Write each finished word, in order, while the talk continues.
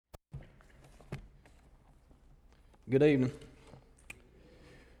Good evening.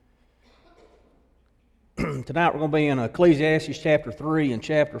 Tonight we're going to be in Ecclesiastes chapter 3 and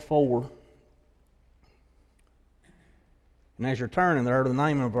chapter 4. And as you're turning there, the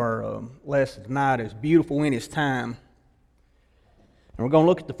name of our lesson tonight is Beautiful in His Time. And we're going to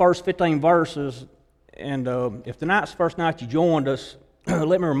look at the first 15 verses. And if tonight's the first night you joined us,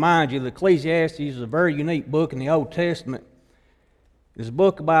 let me remind you that Ecclesiastes is a very unique book in the Old Testament. It's a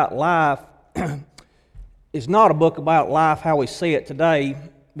book about life. It's not a book about life how we see it today,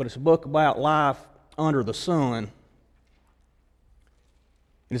 but it's a book about life under the sun.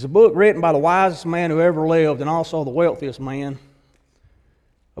 It's a book written by the wisest man who ever lived and also the wealthiest man.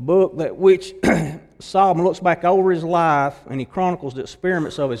 A book that which Solomon looks back over his life and he chronicles the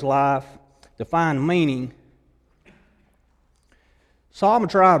experiments of his life to find meaning. Solomon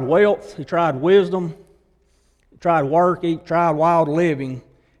tried wealth, he tried wisdom, he tried work, he tried wild living.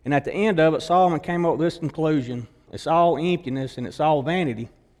 And at the end of it, Solomon came up with this conclusion: it's all emptiness and it's all vanity.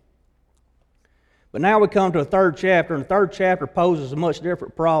 But now we come to the third chapter, and the third chapter poses a much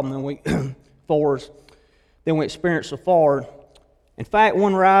different problem for us than we experienced so far. In fact,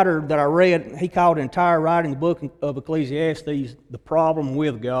 one writer that I read, he called the entire writing the book of Ecclesiastes the problem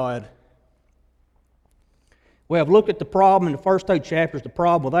with God. We have looked at the problem in the first two chapters, the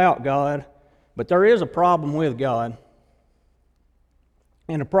problem without God, but there is a problem with God.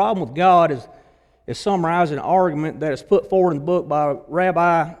 And the problem with God is summarized in an argument that is put forward in the book by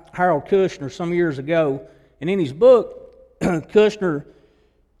Rabbi Harold Kushner some years ago. And in his book, Kushner,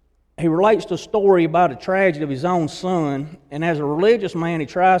 he relates to a story about a tragedy of his own son. And as a religious man, he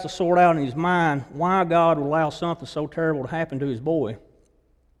tries to sort out in his mind why God would allow something so terrible to happen to his boy.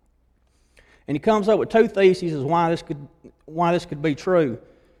 And he comes up with two theses as why this could be true.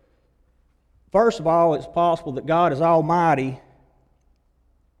 First of all, it's possible that God is almighty.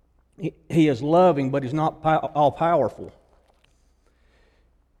 He is loving, but He's not all-powerful.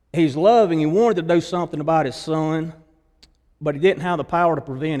 He's loving. He wanted to do something about His son, but He didn't have the power to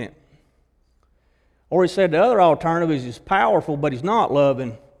prevent it. Or he said the other alternative is He's powerful, but He's not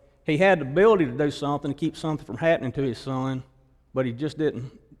loving. He had the ability to do something to keep something from happening to His son, but He just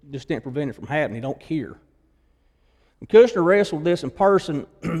didn't prevent it from happening. He don't care. And Kushner wrestled this in person,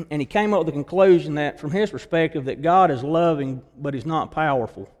 and he came up with the conclusion that, from his perspective, that God is loving, but He's not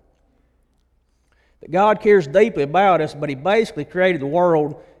powerful. That God cares deeply about us, but He basically created the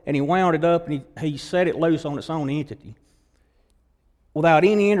world and He wound it up and He set it loose on its own entity without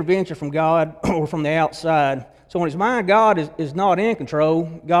any intervention from God or from the outside. So in his mind, God is not in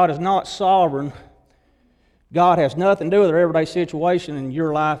control. God is not sovereign. God has nothing to do with their everyday situation in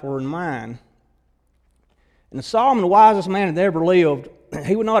your life or in mine. And Solomon, the wisest man that ever lived,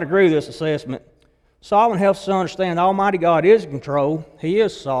 he would not agree with this assessment. Solomon helps us understand that Almighty God is in control. He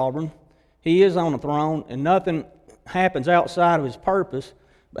is sovereign. He is on the throne, and nothing happens outside of His purpose.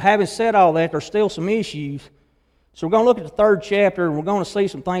 But having said all that, there's still some issues. So we're going to look at the third chapter, and we're going to see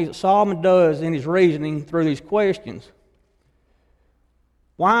some things that Solomon does in his reasoning through these questions.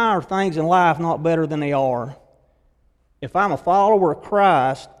 Why are things in life not better than they are? If I'm a follower of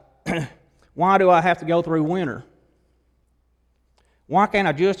Christ, why do I have to go through winter? Why can't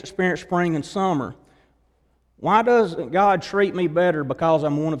I just experience spring and summer? Why does God treat me better because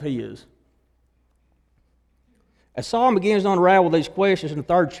I'm one of His? As Solomon begins to unravel these questions in the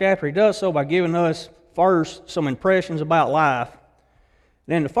third chapter, he does so by giving us first some impressions about life.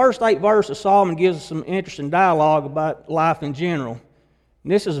 Then in the first 8 verses, Solomon gives us some interesting dialogue about life in general.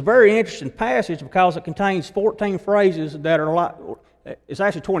 And this is a very interesting passage because it contains 14 phrases that are like, it's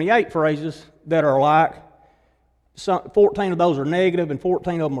actually 28 phrases that are alike. 14 of those are negative and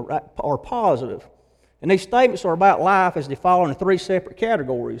 14 of them are positive. And these statements are about life as they fall into 3 separate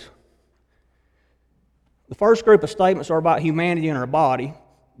categories. The first group of statements are about humanity and our body.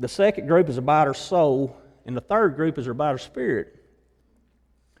 The second group is about our soul. And the third group is about our spirit.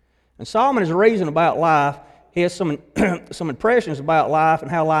 And Solomon is reasoning about life. He has some impressions about life and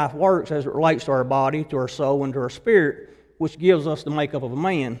how life works as it relates to our body, to our soul, and to our spirit, which gives us the makeup of a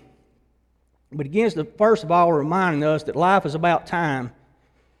man. But he begins to, first of all, reminding us that life is about time.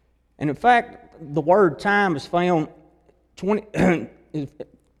 And in fact, the word time is found In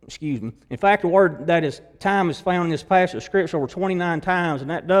fact, the word that is time is found in this passage of Scripture over 29 times, and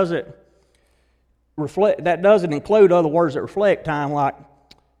that doesn't include other words that reflect time, like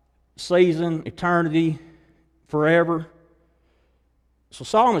season, eternity, forever. So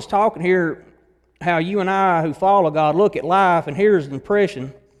Solomon's talking here how you and I who follow God look at life, and here's the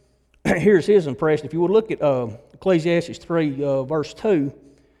impression. Here's his impression. If you would look at Ecclesiastes 3, verse 2,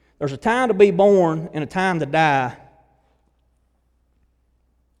 there's a time to be born and a time to die.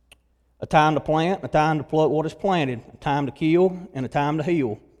 A time to plant, a time to pluck what is planted, a time to kill, and a time to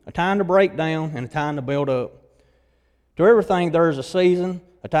heal, a time to break down, and a time to build up. To everything there is a season,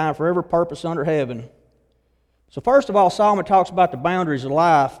 a time for every purpose under heaven. So first of all, Solomon talks about the boundaries of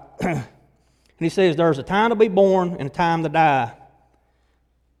life. And he says there's a time to be born and a time to die.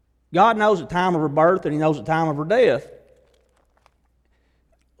 God knows the time of her birth and He knows the time of her death.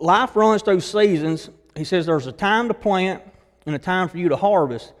 Life runs through seasons. He says there's a time to plant and a time for you to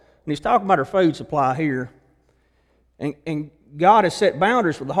harvest. And He's talking about our food supply here. And God has set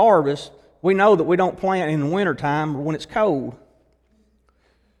boundaries for the harvest. We know that we don't plant in the wintertime or when it's cold.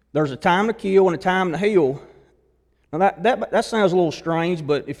 There's a time to kill and a time to heal. Now that sounds a little strange,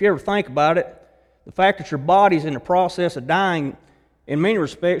 but if you ever think about it, the fact that your body's in the process of dying in many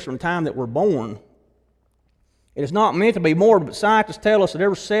respects from the time that we're born, it is not meant to be morbid, but scientists tell us that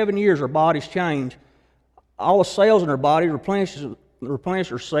every 7 years our bodies change. All the cells in our body replenish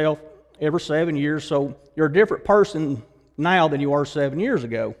themselves every 7 years, so you're a different person now than you were 7 years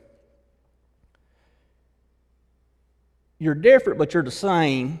ago. You're different, but you're the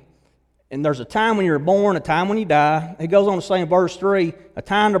same. And there's a time when you're born, a time when you die. He goes on to say in verse 3, a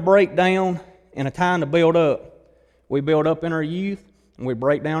time to break down and a time to build up. We build up in our youth and we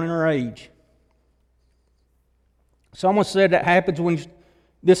break down in our age. Someone said this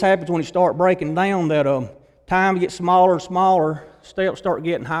happens when you start breaking down, that time gets smaller and smaller, steps start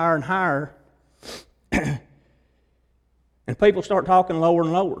getting higher and higher, and people start talking lower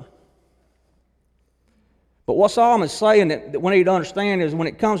and lower. But what Solomon's saying that we need to understand is when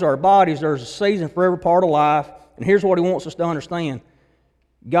it comes to our bodies, there's a season for every part of life. And here's what he wants us to understand.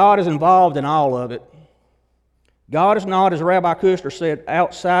 God is involved in all of it. God is not, as Rabbi Kushner said,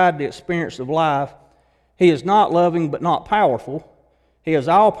 outside the experience of life. He is not loving but not powerful. He is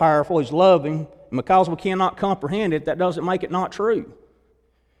all-powerful. He's loving. And because we cannot comprehend it, that doesn't make it not true.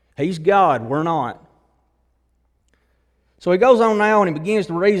 He's God. We're not. So he goes on now and he begins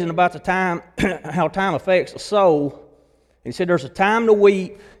to reason about the time, how time affects the soul. He said there's a time to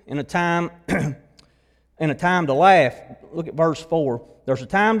weep and a time to laugh. Look at verse 4. There's a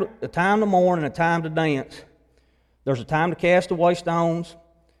time to mourn and a time to dance. There's a time to cast away stones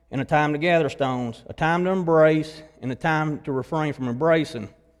and a time to gather stones. A time to embrace and a time to refrain from embracing.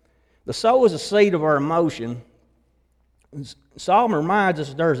 The soul is the seat of our emotion. Solomon reminds us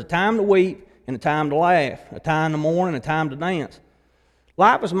that there's a time to weep and a time to laugh, a time to mourn, and a time to dance.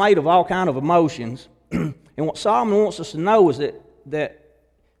 Life is made of all kinds of emotions, and what Solomon wants us to know is that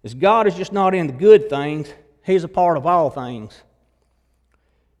as God is just not in the good things, He's a part of all things.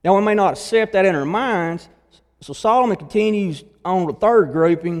 Now, we may not accept that in our minds, so Solomon continues on the third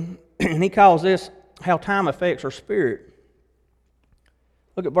grouping, and he calls this how time affects our spirit.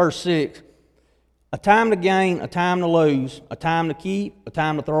 Look at verse 6. A time to gain, a time to lose, a time to keep, a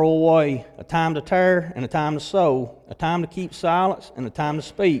time to throw away, a time to tear, and a time to sow, a time to keep silence, and a time to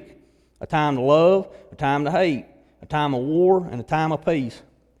speak, a time to love, a time to hate, a time of war, and a time of peace.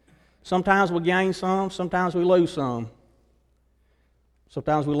 Sometimes we gain some, sometimes we lose some.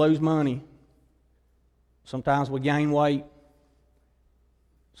 Sometimes we lose money. Sometimes we gain weight.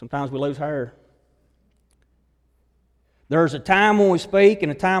 Sometimes we lose hair. There's a time when we speak and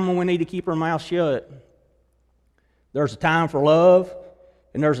a time when we need to keep our mouth shut. There's a time for love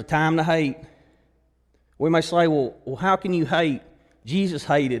and there's a time to hate. We may say, well, how can you hate? Jesus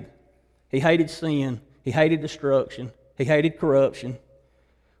hated. He hated sin. He hated destruction. He hated corruption.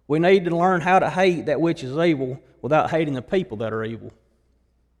 We need to learn how to hate that which is evil without hating the people that are evil.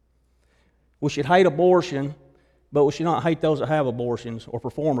 We should hate abortion, but we should not hate those that have abortions or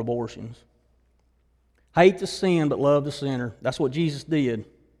perform abortions. Hate the sin, but love the sinner. That's what Jesus did.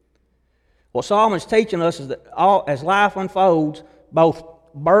 What Solomon is teaching us is that as life unfolds, both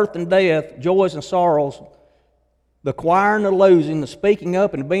birth and death, joys and sorrows, the acquiring and the losing, the speaking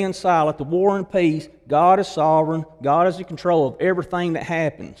up and being silent, the war and peace, God is sovereign. God is in control of everything that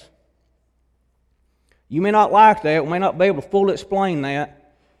happens. You may not like that. We may not be able to fully explain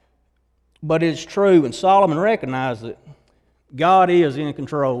that, but it's true, and Solomon recognized it. God is in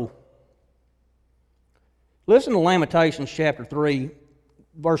control. Listen to Lamentations chapter 3,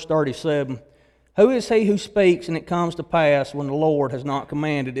 verse 37. Who is he who speaks and it comes to pass when the Lord has not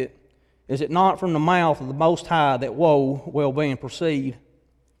commanded it? Is it not from the mouth of the Most High that woe will be and proceed?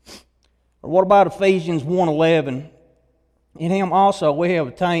 Or what about Ephesians 1:11? In him also we have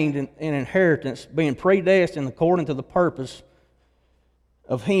attained an inheritance, being predestined according to the purpose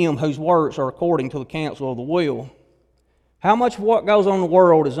of him whose works are according to the counsel of the will. How much of what goes on in the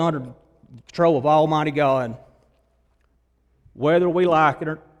world is under the control of Almighty God? Whether we like it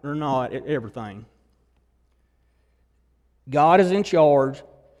or not, everything. God is in charge,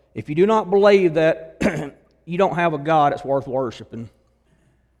 if you do not believe that, you don't have a God that's worth worshiping.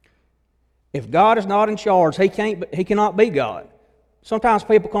 If God is not in charge, He cannot be God. Sometimes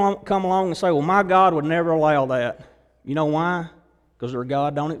people come along and say, well, my God would never allow that. You know why? Because their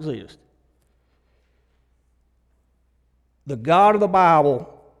God don't exist. The God of the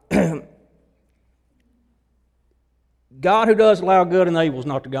Bible, God who does allow good and evil is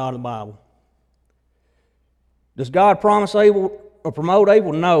not the God of the Bible. Does God promise evil or promote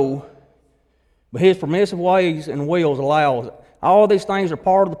evil? No. But His permissive ways and wills allows it. All these things are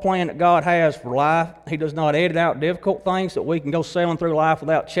part of the plan that God has for life. He does not edit out difficult things so that we can go sailing through life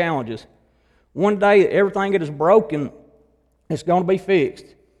without challenges. One day, everything that is broken is going to be fixed.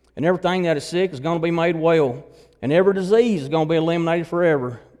 And everything that is sick is going to be made well. And every disease is going to be eliminated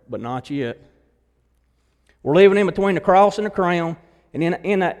forever, but not yet. We're living in between the cross and the crown. And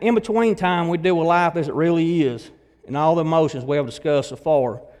in that in-between time, we deal with life as it really is and all the emotions we have discussed so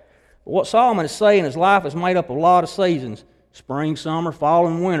far. But what Solomon is saying is life is made up of a lot of seasons. Spring, summer, fall,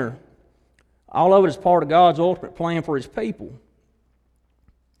 and winter. All of it is part of God's ultimate plan for His people.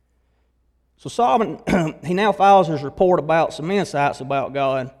 So Solomon, he now files his report about some insights about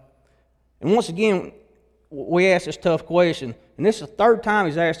God. And once again, we ask this tough question. And this is the third time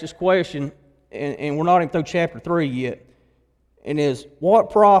he's asked this question, and we're not even through chapter 3 yet. And is, what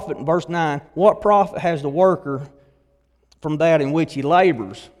profit, in verse 9, what profit has the worker from that in which he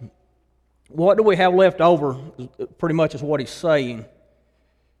labors? What do we have left over, pretty much is what he's saying.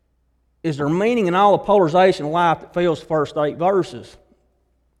 Is there meaning in all the polarization of life that fills the first 8 verses?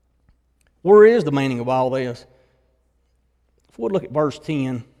 Where is the meaning of all this? If we look at verse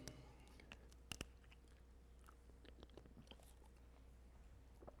 10.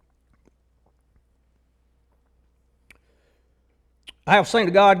 I have seen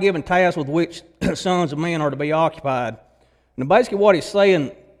the God-given task with which sons of men are to be occupied. And basically what he's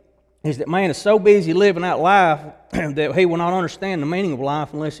saying is that man is so busy living out life that he will not understand the meaning of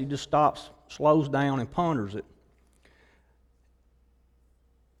life unless he just stops, slows down, and ponders it.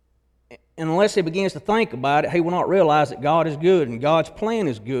 And unless he begins to think about it, he will not realize that God is good and God's plan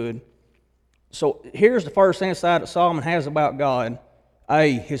is good. So here's the first insight that Solomon has about God.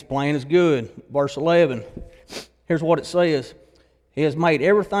 A, His plan is good. Verse 11. Here's what it says. He has made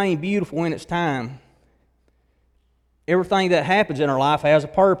everything beautiful in its time. Everything that happens in our life has a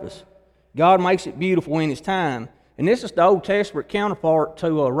purpose. God makes it beautiful in His time. And this is the Old Testament counterpart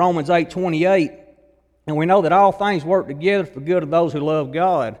to Romans 8:28. And we know that all things work together for the good of those who love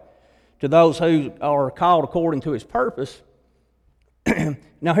God, to those who are called according to His purpose.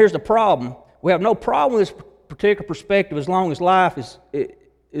 Now here's the problem. We have no problem with this particular perspective as long as life it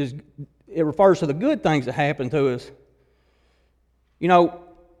refers to the good things that happen to us. You know,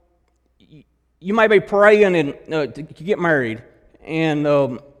 you may be praying to get married, and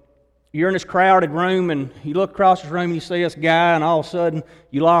you're in this crowded room, and you look across this room, and you see this guy, and all of a sudden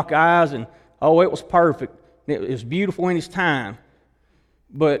you lock eyes, and oh, it was perfect. It was beautiful in his time.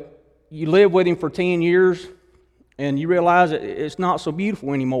 But you live with him for 10 years, and you realize that it's not so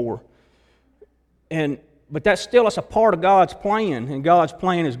beautiful anymore. But that's a part of God's plan, and God's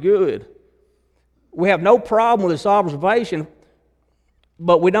plan is good. We have no problem with this observation,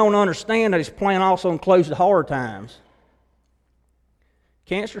 but we don't understand that His plan also includes the hard times.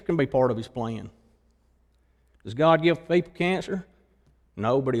 Cancer can be part of His plan. Does God give people cancer?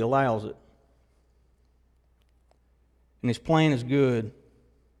 No, but He allows it. And His plan is good.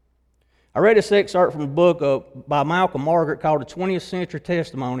 I read this excerpt from a book by Malcolm Margaret called The 20th Century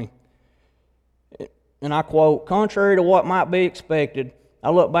Testimony. And I quote, "Contrary to what might be expected, I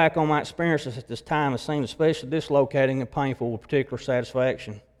look back on my experiences at this time as seemed especially dislocating and painful with particular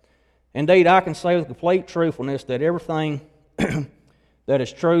satisfaction. Indeed, I can say with complete truthfulness that everything that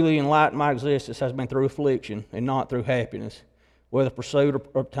has truly enlightened my existence has been through affliction and not through happiness, whether pursued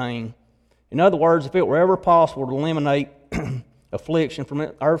or obtained. In other words, if it were ever possible to eliminate affliction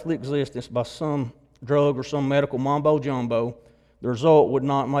from earthly existence by some drug or some medical mumbo-jumbo, the result would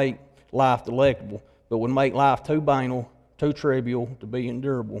not make life delectable, but would make life too banal, too trivial to be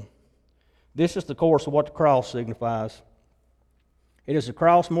endurable. This is the course of what the cross signifies. It is the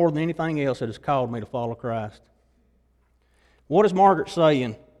cross more than anything else that has called me to follow Christ." What is Margaret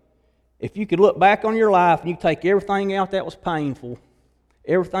saying? If you could look back on your life and you take everything out that was painful,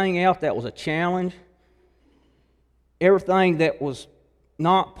 everything out that was a challenge, everything that was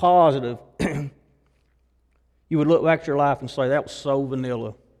not positive, you would look back at your life and say, that was so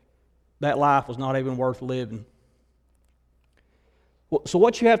vanilla. That life was not even worth living. So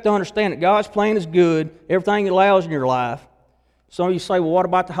what you have to understand, that God's plan is good, everything He allows in your life. Some of you say, well, what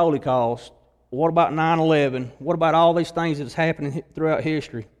about the Holocaust? What about 9/11? What about all these things that's happening throughout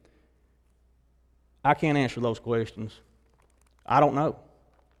history? I can't answer those questions. I don't know.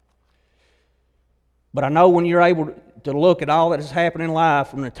 But I know when you're able to look at all that has happened in life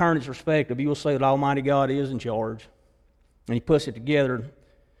from an eternity's perspective, you will see that Almighty God is in charge. And He puts it together,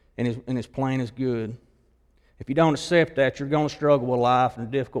 and His plan is good. If you don't accept that, you're going to struggle with life and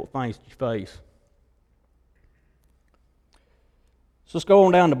the difficult things that you face. So let's go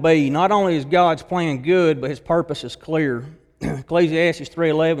on down to B. Not only is God's plan good, but His purpose is clear. Ecclesiastes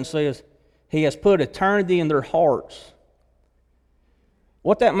 3:11 says, He has put eternity in their hearts.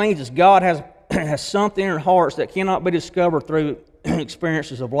 What that means is God has something in their hearts that cannot be discovered through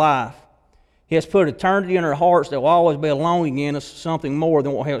experiences of life. He has put eternity in our hearts that will always be a longing in us, something more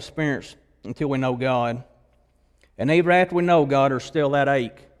than what we have experienced until we know God. And even after we know God, there's still that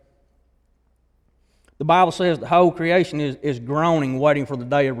ache. The Bible says the whole creation is groaning, waiting for the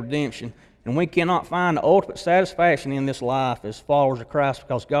day of redemption. And we cannot find the ultimate satisfaction in this life as followers of Christ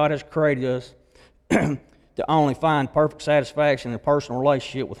because God has created us to only find perfect satisfaction in a personal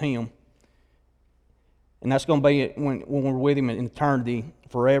relationship with Him. And that's going to be when we're with Him in eternity,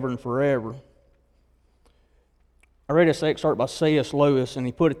 forever and forever. I read this excerpt by C.S. Lewis, and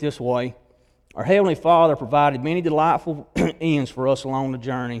he put it this way. Our Heavenly Father provided many delightful ends for us along the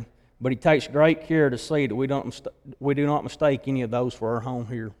journey, but He takes great care to see that we do not mistake any of those for our home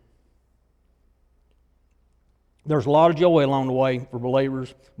here. There's a lot of joy along the way for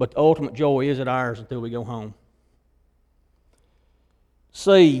believers, but the ultimate joy isn't ours until we go home.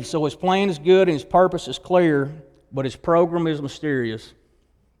 C, so His plan is good and His purpose is clear, but His program is mysterious.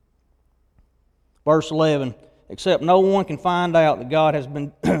 Verse 11, except no one can find out that God has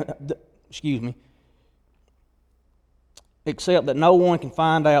been, except that no one can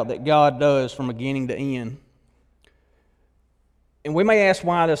find out that God does from beginning to end. And we may ask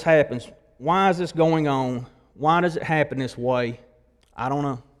why this happens. Why is this going on? Why does it happen this way? I don't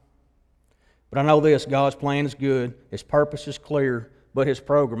know. But I know this, God's plan is good, His purpose is clear, but His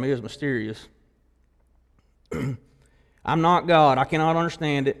program is mysterious. I'm not God. I cannot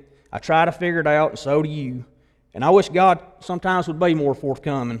understand it. I try to figure it out, and so do you. And I wish God sometimes would be more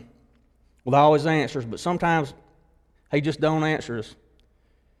forthcoming with all His answers, but sometimes He just don't answer us.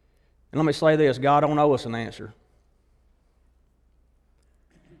 And let me say this, God don't owe us an answer.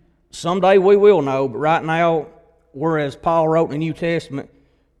 Someday we will know, but right now, whereas Paul wrote in the New Testament,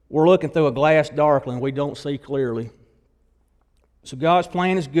 we're looking through a glass darkly and we don't see clearly. So God's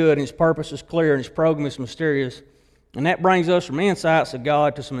plan is good and His purpose is clear and His program is mysterious. And that brings us from insights of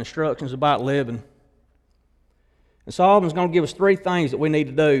God to some instructions about living. And Solomon's going to give us three things that we need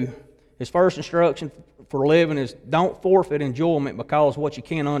to do. His first instruction for living is don't forfeit enjoyment because of what you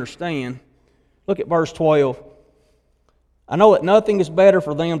can't understand. Look at verse 12. I know that nothing is better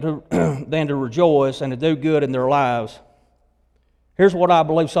for them than to rejoice and to do good in their lives. Here's what I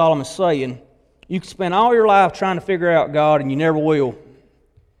believe Solomon's saying. You can spend all your life trying to figure out God and you never will.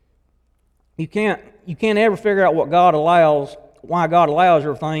 You can't ever figure out what God allows, why God allows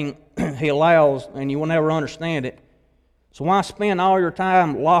everything He allows, and you will never understand it. So why spend all your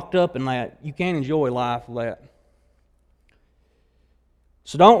time locked up in that? You can't enjoy life with that.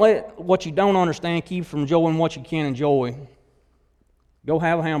 So don't let what you don't understand keep you from enjoying what you can enjoy. Go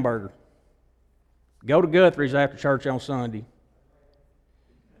have a hamburger. Go to Guthrie's after church on Sunday.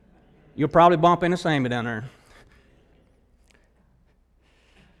 You'll probably bump into Sammy down there.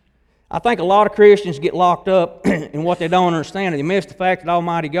 I think a lot of Christians get locked up in what they don't understand. They miss the fact that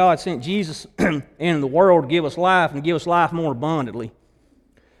Almighty God sent Jesus into the world to give us life and give us life more abundantly.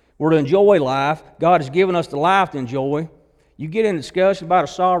 We're to enjoy life. God has given us the life to enjoy. You get in a discussion about a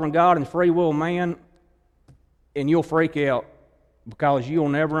sovereign God and the free will of man, and you'll freak out because you'll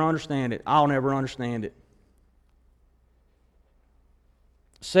never understand it. I'll never understand it.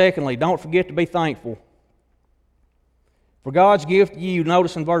 Secondly, don't forget to be thankful. For God's gift to you,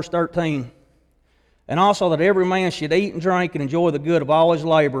 notice in verse 13, and also that every man should eat and drink and enjoy the good of all his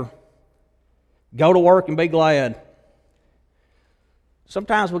labor. Go to work and be glad.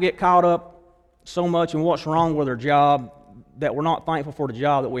 Sometimes we get caught up so much in what's wrong with our job that we're not thankful for the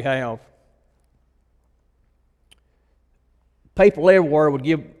job that we have. People everywhere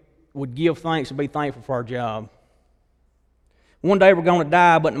would give thanks and be thankful for our job. One day we're going to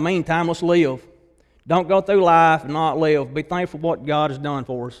die, but in the meantime, let's live. Don't go through life and not live. Be thankful for what God has done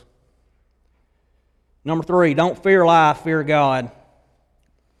for us. Number 3, don't fear life, fear God.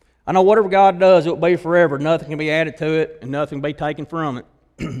 I know whatever God does, it will be forever. Nothing can be added to it, and nothing can be taken from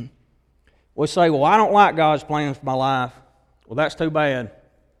it. We say, well, I don't like God's plans for my life. Well, that's too bad.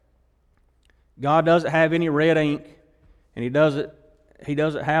 God doesn't have any red ink, and He doesn't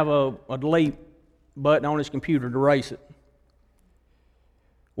have a delete button on His computer to erase it.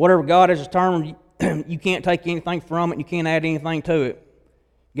 Whatever God has determined you can't take anything from it, and you can't add anything to it.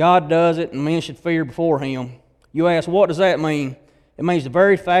 God does it, and men should fear before Him. You ask, what does that mean? It means the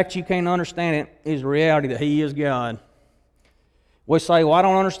very fact you can't understand it is the reality that He is God. We say, well, I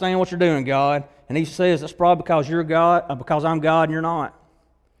don't understand what you're doing, God. And He says, that's probably because you're God, because I'm God and you're not.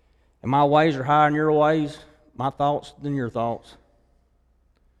 And my ways are higher than your ways, my thoughts than your thoughts.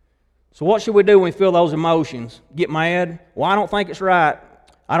 So what should we do when we feel those emotions? Get mad? Well, I don't think it's right.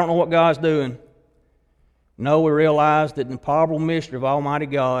 I don't know what God's doing. No, we realize that in the powerful mystery of Almighty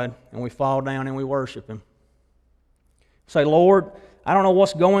God, and we fall down and we worship Him. Say, Lord, I don't know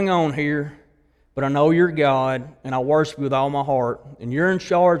what's going on here, but I know you're God, and I worship you with all my heart. And you're in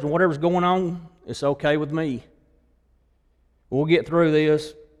charge, and whatever's going on, it's okay with me. We'll get through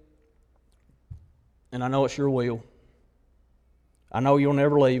this, and I know it's your will. I know you'll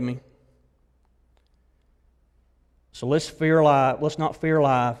never leave me. So let's not fear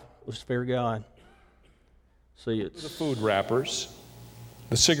life, let's fear God. See, it's the food wrappers,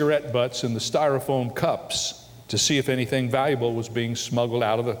 the cigarette butts, and the styrofoam cups to see if anything valuable was being smuggled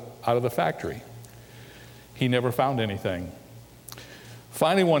out of the factory. He never found anything.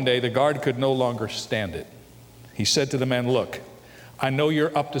 Finally, one day, the guard could no longer stand it. He said to the man, look, I know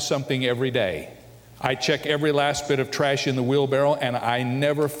you're up to something every day. I check every last bit of trash in the wheelbarrow, and I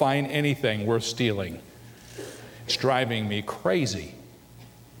never find anything worth stealing. It's driving me crazy.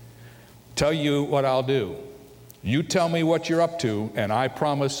 Tell you what I'll do. You tell me what you're up to, and I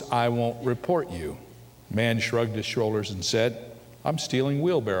promise I won't report you. Man shrugged his shoulders and said, I'm stealing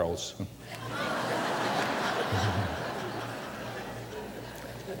wheelbarrows.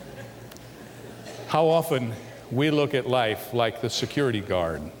 How often we look at life like the security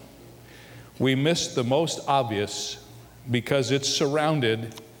guard. We miss the most obvious because it's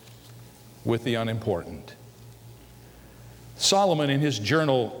surrounded with the unimportant. Solomon, in his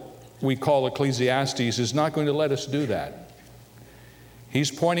journal we call Ecclesiastes, is not going to let us do that. He's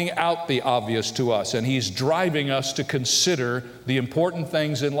pointing out the obvious to us, and he's driving us to consider the important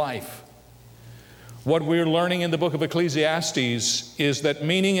things in life. What we're learning in the book of Ecclesiastes is that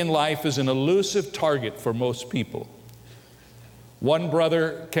meaning in life is an elusive target for most people. One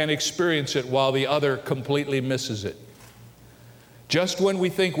brother can experience it while the other completely misses it. Just when we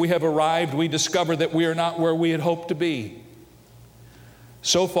think we have arrived, we discover that we are not where we had hoped to be.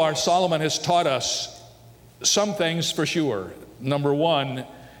 So far, Solomon has taught us some things for sure. Number one,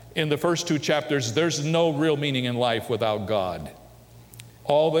 in the first 2 chapters, there's no real meaning in life without God.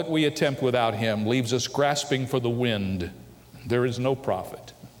 All that we attempt without Him leaves us grasping for the wind. There is no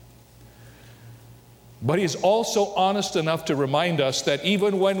profit. But He's also honest enough to remind us that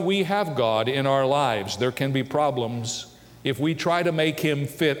even when we have God in our lives, there can be problems if we try to make Him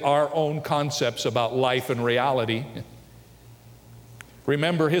fit our own concepts about life and reality.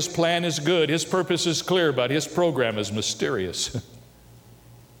 Remember, His plan is good, His purpose is clear, but His program is mysterious.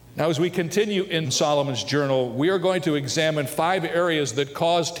 Now, as we continue in Solomon's journal, we are going to examine 5 areas that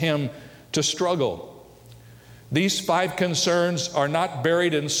caused him to struggle. These 5 concerns are not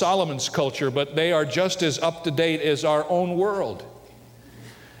buried in Solomon's culture, but they are just as up to date as our own world.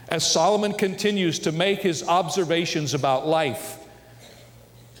 As Solomon continues to make his observations about life,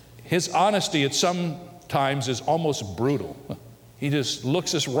 his honesty at some times is almost brutal. He just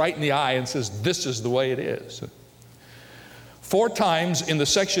looks us right in the eye and says, this is the way it is. 4 times in the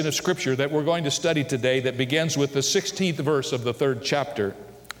section of Scripture that we're going to study today that begins with the 16th verse of the 3rd chapter,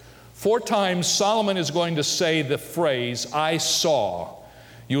 4 times Solomon is going to say the phrase, I saw.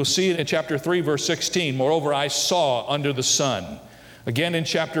 You'll see it in chapter 3, verse 16. Moreover, I saw under the sun. Again in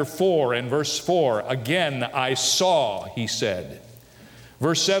chapter 4 and verse 4, again I saw, he said.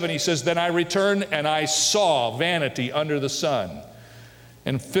 Verse 7, he says, then I returned and I saw vanity under the sun.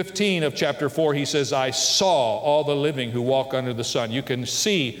 In 15 of chapter 4, he says, I saw all the living who walk under the sun. You can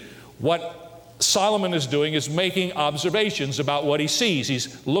see what Solomon is doing is making observations about what he sees.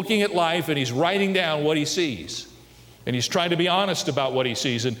 He's looking at life and he's writing down what he sees. And he's trying to be honest about what he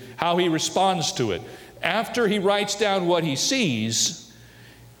sees and how he responds to it. After he writes down what he sees,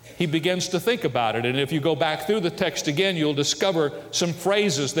 he begins to think about it. And if you go back through the text again, you'll discover some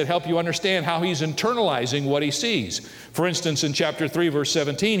phrases that help you understand how he's internalizing what he sees. For instance, in chapter 3, verse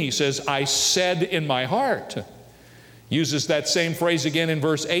 17, he says, I said in my heart. Uses that same phrase again in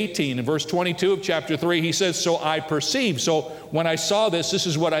verse 18. In verse 22 of chapter 3, he says, so I perceived. So when I saw this, this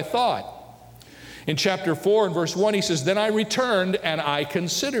is what I thought. In chapter 4 and verse 1, he says, then I returned and I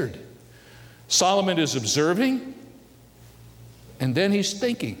considered. Solomon is observing, and then he's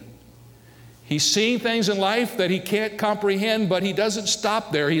thinking. He's seeing things in life that he can't comprehend, but he doesn't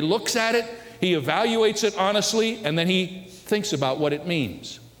stop there. He looks at it, he evaluates it honestly, and then he thinks about what it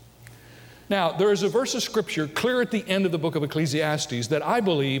means. Now, there is a verse of Scripture clear at the end of the book of Ecclesiastes that I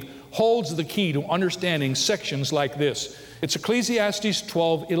believe holds the key to understanding sections like this. It's Ecclesiastes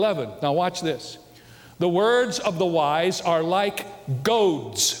 12:11. Now watch this. The words of the wise are like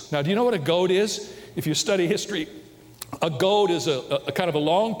goads. Now, do you know what a goad is? If you study history, a goad is a kind of a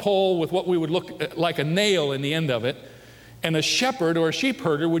long pole with what we would look at like a nail in the end of it. And a shepherd or a sheep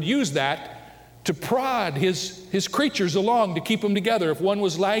herder would use that to prod his creatures along to keep them together. If one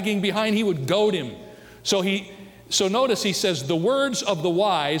was lagging behind, he would goad him. So notice he says, the words of the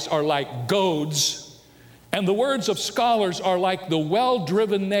wise are like goads, and the words of scholars are like the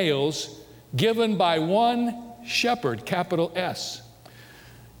well-driven nails given by one shepherd, capital S.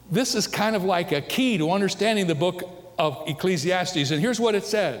 This is kind of like a key to understanding the book of Ecclesiastes. And here's what it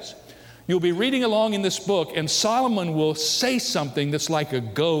says. You'll be reading along in this book, and Solomon will say something that's like a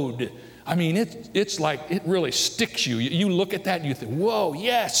goad. I mean, it's like it really sticks you. You look at that and you think, whoa,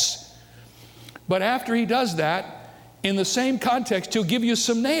 yes. But after he does that, in the same context, he'll give you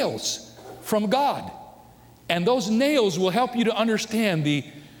some nails from God. And those nails will help you to understand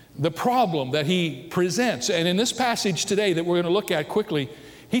the problem that he presents. And in this passage today that we're going to look at quickly,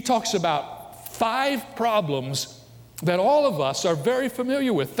 he talks about 5 problems that all of us are very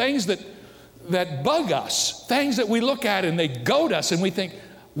familiar with, things that bug us, things that we look at and they goad us and we think,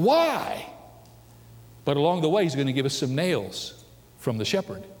 why? But along the way, he's going to give us some nails from the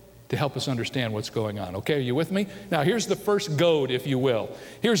shepherd to help us understand what's going on. Okay, are you with me? Now, here's the first goad, if you will.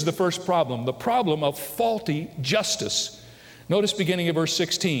 Here's the first problem, the problem of faulty justice. Notice beginning of verse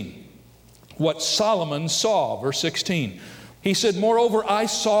 16, what Solomon saw, verse 16. He said, moreover, I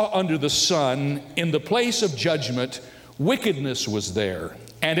saw under the sun in the place of judgment, wickedness was there,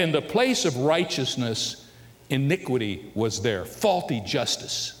 and in the place of righteousness, iniquity was there, faulty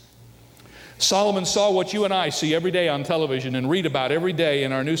justice. Solomon saw what you and I see every day on television and read about every day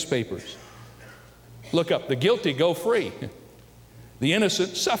in our newspapers. Look up, the guilty go free. The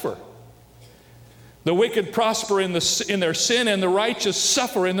innocent suffer. The wicked prosper in their sin, and the righteous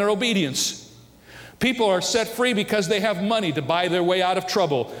suffer in their obedience. People are set free because they have money to buy their way out of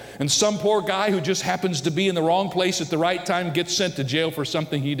trouble. And some poor guy who just happens to be in the wrong place at the right time gets sent to jail for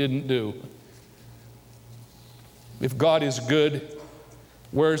something he didn't do. If God is good,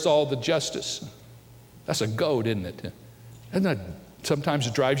 where's all the justice? That's a goad, isn't it? Isn't that, sometimes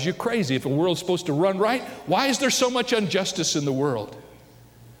it drives you crazy. If the world's supposed to run right, why is there so much injustice in the world?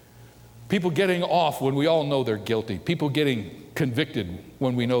 People getting off when we all know they're guilty. People getting convicted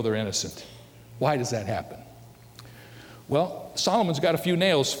when we know they're innocent. Why does that happen? Well, Solomon's got a few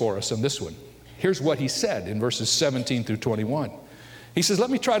nails for us on this one. Here's what he said in verses 17 through 21. He says, let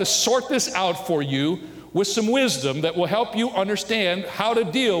me try to sort this out for you with some wisdom that will help you understand how to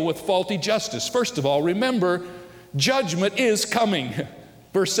deal with faulty justice. First of all, remember, judgment is coming.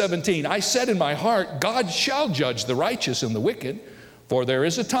 Verse 17, I said in my heart, God shall judge the righteous and the wicked, for there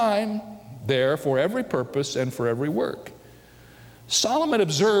is a time there for every purpose and for every work. Solomon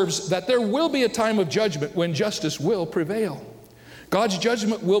observes that there will be a time of judgment when justice will prevail. God's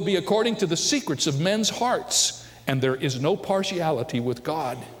judgment will be according to the secrets of men's hearts, and there is no partiality with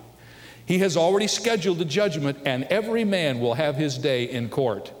God. He has already scheduled the judgment, and every man will have his day in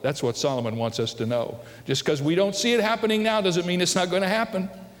court. That's what Solomon wants us to know. Just because we don't see it happening now doesn't mean it's not going to happen.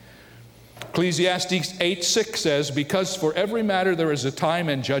 Ecclesiastes 8:6 says, because for every matter there is a time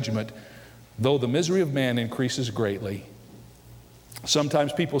and judgment, though the misery of man increases greatly.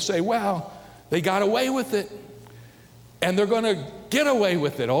 Sometimes people say, well, they got away with it, and they're going to get away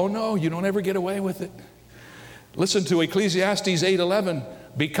with it. Oh no, you don't ever get away with it. Listen to Ecclesiastes 8:11.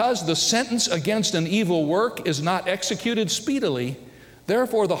 Because the sentence against an evil work is not executed speedily,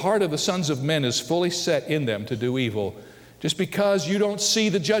 therefore the heart of the sons of men is fully set in them to do evil. Just because you don't see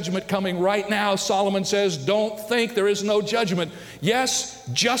the judgment coming right now, Solomon says, don't think there is no judgment. Yes,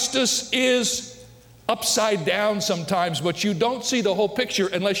 justice is upside down sometimes, but you don't see the whole picture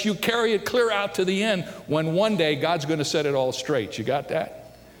unless you carry it clear out to the end, when one day God's going to set it all straight. You got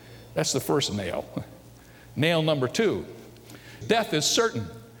that? That's the first nail. Nail number 2. Death is certain.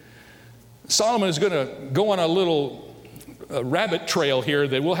 Solomon is going to go on a little rabbit trail here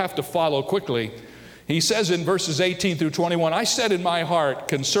that we'll have to follow quickly. He says in verses 18 through 21, I said in my heart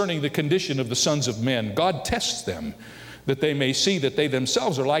concerning the condition of the sons of men, God tests them, that they may see that they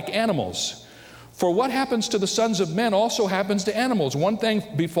themselves are like animals. For what happens to the sons of men also happens to animals. One thing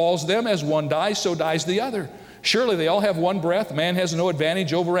befalls them, as one dies, so dies the other. Surely they all have one breath. Man has no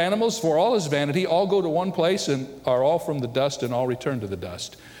advantage over animals, for all is vanity. All go to one place and are all from the dust, and all return to the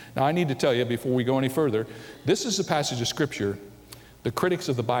dust. Now I need to tell you before we go any further, this is a passage of Scripture the critics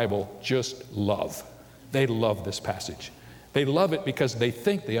of the Bible just love. They love this passage. They love it because they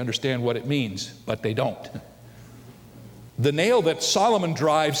think they understand what it means, but they don't. The nail that Solomon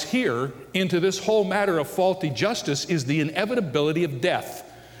drives here into this whole matter of faulty justice is the inevitability of death.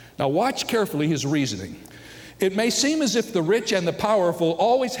 Now watch carefully his reasoning. It may seem as if the rich and the powerful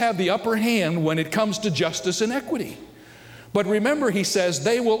always have the upper hand when it comes to justice and equity. But remember, he says,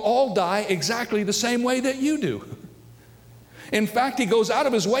 they will all die exactly the same way that you do. In fact, he goes out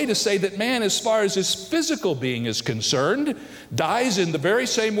of his way to say that man, as far as his physical being is concerned, dies in the very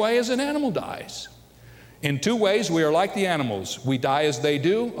same way as an animal dies. In two ways, we are like the animals. We die as they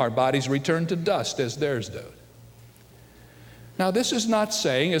do. Our bodies return to dust as theirs do. Now, this is not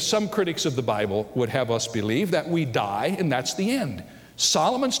saying, as some critics of the Bible would have us believe, that we die and that's the end.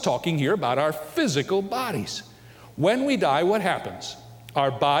 Solomon's talking here about our physical bodies. When we die, what happens?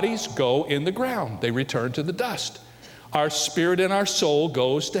 Our bodies go in the ground. They return to the dust. Our spirit and our soul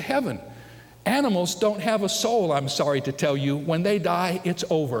goes to heaven. Animals don't have a soul, I'm sorry to tell you. When they die, it's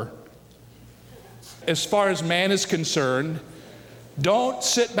over. As far as man is concerned, don't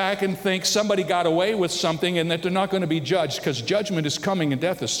sit back and think somebody got away with something and that they're not going to be judged, because judgment is coming and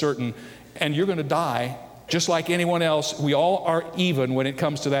death is certain, and you're going to die just like anyone else. We all are even when it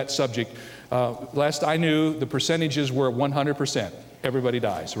comes to that subject. Last I knew, the percentages were 100%. Everybody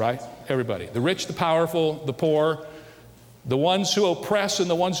dies, right? Everybody. The rich, the powerful, the poor, the ones who oppress and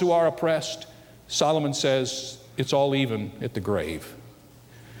the ones who are oppressed. Solomon says it's all even at the grave.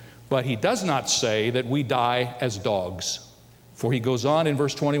 But he does not say that we die as dogs. For he goes on in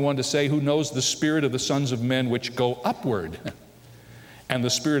verse 21 to say, who knows the spirit of the sons of men which go upward, and the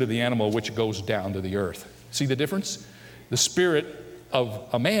spirit of the animal which goes down to the earth. See the difference? The spirit of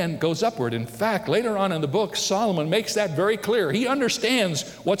a man goes upward. In fact, later on in the book, Solomon makes that very clear. He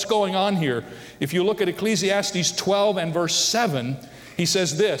understands what's going on here. If you look at Ecclesiastes 12 and verse 7, he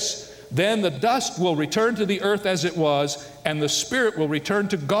says this, then the dust will return to the earth as it was, and the spirit will return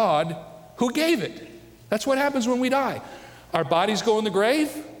to God who gave it. That's what happens when we die. Our bodies go in the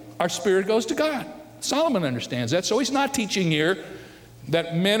grave, our spirit goes to God. Solomon understands that. So he's not teaching here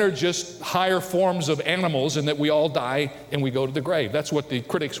that men are just higher forms of animals and that we all die and we go to the grave. That's what the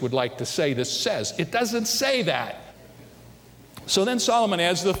critics would like to say this says. It doesn't say that. So then Solomon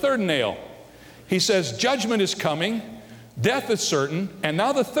adds the third nail. He says judgment is coming, death is certain, and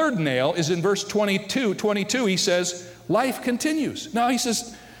now the third nail is in verse 22. He says life continues. Now he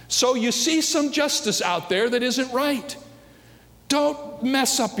says, so you see some justice out there that isn't right. Don't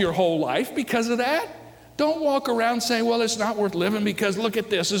mess up your whole life because of that. Don't walk around saying, well, it's not worth living because look at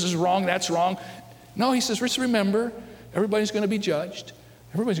this is wrong, that's wrong. No, he says, just remember, everybody's going to be judged.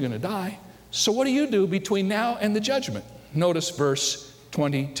 Everybody's going to die. So what do you do between now and the judgment? Notice verse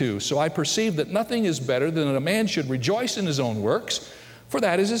 22. So I perceive that nothing is better than that a man should rejoice in his own works, for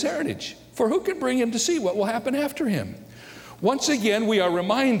that is his heritage. For who can bring him to see what will happen after him? Once again, we are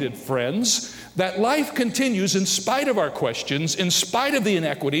reminded, friends, that life continues in spite of our questions, in spite of the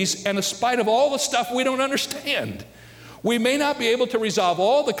inequities, and in spite of all the stuff we don't understand. We may not be able to resolve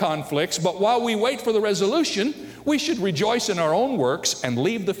all the conflicts, but while we wait for the resolution, we should rejoice in our own works and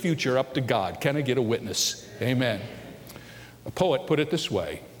leave the future up to God. Can I get a witness? Amen. A poet put it this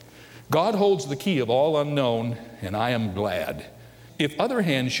way, God holds the key of all unknown, and I am glad. If other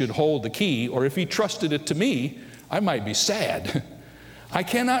hands should hold the key, or if he trusted it to me, I might be sad. I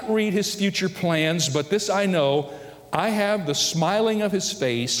cannot read his future plans, but this I know, I have the smiling of his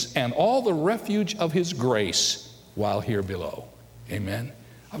face and all the refuge of his grace while here below. Amen.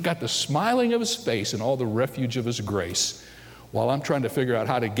 I've got the smiling of his face and all the refuge of his grace while I'm trying to figure out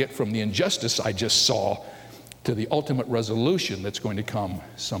how to get from the injustice I just saw to the ultimate resolution that's going to come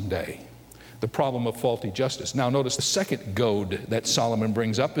someday. The problem of faulty justice. Now notice the second goad that Solomon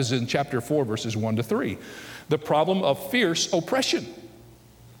brings up is in chapter 4, verses 1 to 3. The problem of fierce oppression.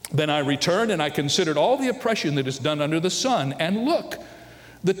 Then I returned and I considered all the oppression that is done under the sun. And look,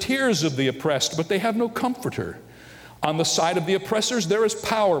 the tears of the oppressed, but they have no comforter. On the side of the oppressors there is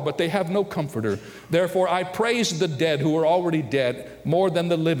power, but they have no comforter. Therefore I praise the dead who are already dead more than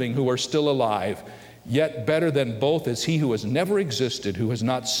the living who are still alive. Yet better than both is he who has never existed, who has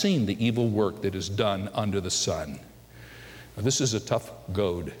not seen the evil work that is done under the sun. Now, this is a tough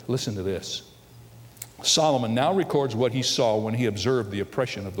goad. Listen to this. Solomon now records what he saw when he observed the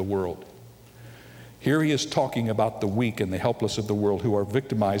oppression of the world. Here he is talking about the weak and the helpless of the world who are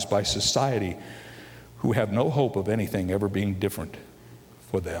victimized by society, who have no hope of anything ever being different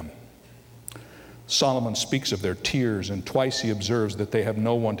for them. Solomon speaks of their tears, and twice he observes that they have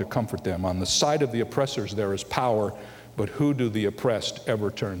no one to comfort them. On the side of the oppressors there is power, but who do the oppressed ever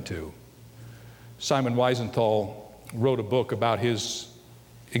turn to? Simon Wiesenthal wrote a book about his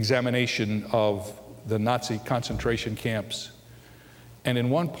examination of the Nazi concentration camps. And in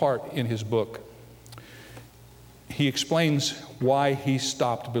one part in his book, he explains why he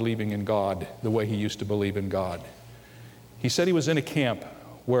stopped believing in God the way he used to believe in God. He said he was in a camp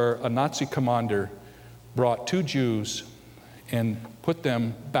where a Nazi commander brought 2 Jews and put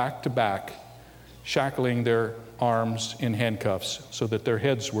them back to back, shackling their arms in handcuffs so that their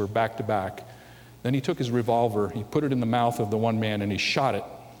heads were back to back. Then he took his revolver, he put it in the mouth of the one man, and he shot it.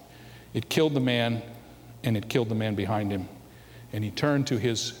 It killed the man, and it killed the man behind him. And he turned to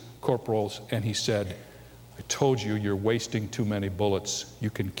his corporals and he said, I told you, you're wasting too many bullets. You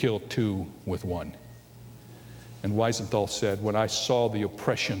can kill 2 with 1. And Wiesenthal said, when I saw the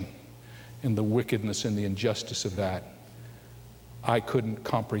oppression and the wickedness and the injustice of that, I couldn't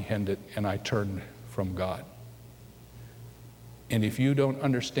comprehend it, and I turned from God. And if you don't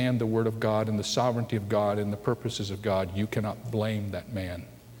understand the Word of God and the sovereignty of God and the purposes of God, you cannot blame that man,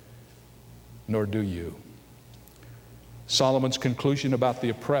 nor do you. Solomon's conclusion about the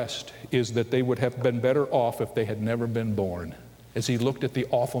oppressed is that they would have been better off if they had never been born. As he looked at the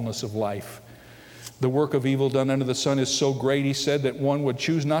awfulness of life, the work of evil done under the sun is so great, he said, that one would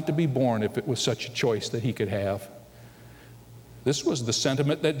choose not to be born if it was such a choice that he could have. This was the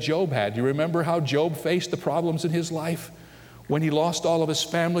sentiment that Job had. You remember how Job faced the problems in his life? When he lost all of his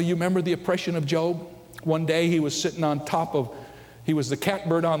family, you remember the oppression of Job? One day he was sitting on top of, he was the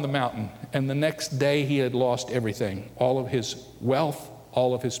catbird on the mountain, and the next day he had lost everything. All of his wealth,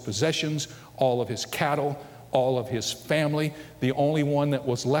 all of his possessions, all of his cattle, all of his family. The only one that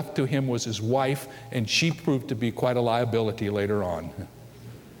was left to him was his wife, and she proved to be quite a liability later on.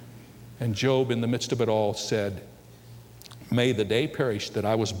 And Job, in the midst of it all, said, may the day perish that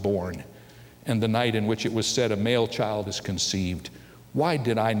I was born, and the night in which it was said a male child is conceived. Why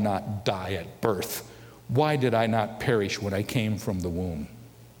did I not die at birth? Why did I not perish when I came from the womb?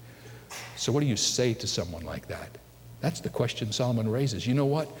 So what do you say to someone like that? That's the question Solomon raises. You know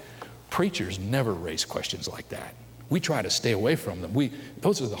what? Preachers never raise questions like that. We try to stay away from them.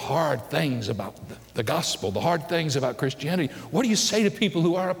 Those are the hard things about the gospel, the hard things about Christianity. What do you say to people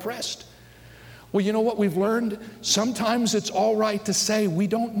who are oppressed? Well, you know what we've learned? Sometimes it's all right to say, we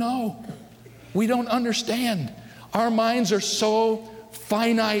don't know. We don't understand. Our minds are so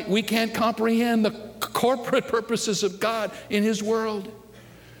finite, we can't comprehend the corporate purposes of God in His world.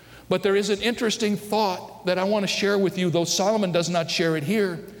 But there is an interesting thought that I want to share with you, though Solomon does not share it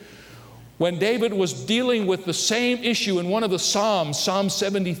here. When David was dealing with the same issue in one of the Psalms, Psalm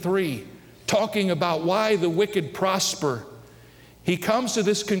 73, talking about why the wicked prosper, he comes to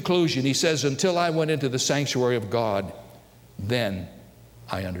this conclusion. He says, until I went into the sanctuary of God, then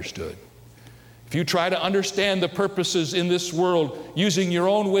I understood. If you try to understand the purposes in this world using your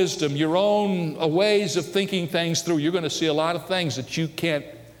own wisdom, your own ways of thinking things through, you're going to see a lot of things that you can't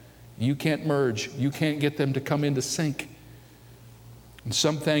merge. You can't get them to come into sync. And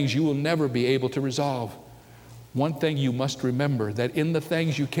some things you will never be able to resolve. One thing you must remember, that in the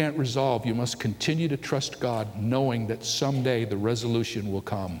things you can't resolve, you must continue to trust God, knowing that someday the resolution will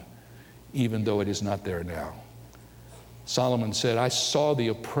come, even though it is not there now. Solomon said, I saw the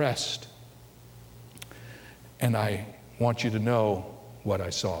oppressed, and I want you to know what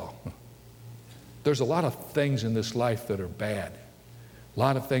I saw. There's a lot of things in this life that are bad, a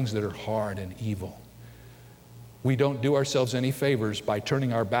lot of things that are hard and evil. We don't do ourselves any favors by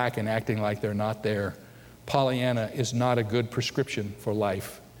turning our back and acting like they're not there. Pollyanna is not a good prescription for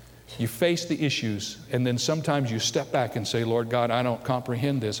life. You face the issues, and then sometimes you step back and say, Lord God, I don't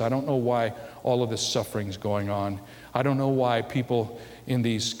comprehend this. I don't know why all of this suffering is going on. I don't know why people in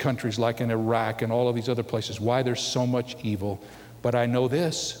these countries like in Iraq and all of these other places, why there's so much evil. But I know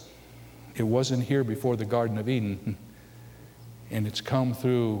this, it wasn't here before the Garden of Eden, and it's come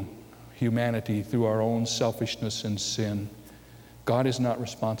through humanity, through our own selfishness and sin. God is not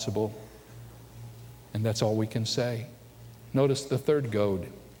responsible, and that's all we can say. Notice the third goad,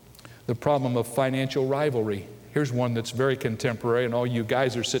 the problem of financial rivalry. Here's one that's very contemporary, and all you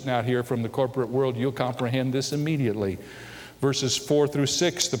guys are sitting out here from the corporate world, you'll comprehend this immediately. Verses 4 through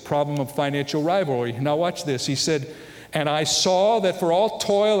 6, the problem of financial rivalry. Now watch this. He said, and I saw that for all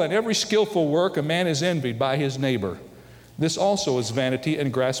toil and every skillful work, a man is envied by his neighbor. This also is vanity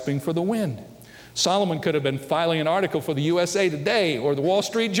and grasping for the wind. Solomon could have been filing an article for the USA Today or the Wall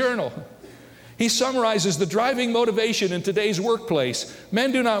Street Journal. He summarizes the driving motivation in today's workplace.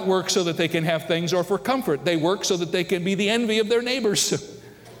 Men do not work so that they can have things or for comfort. They work so that they can be the envy of their neighbors.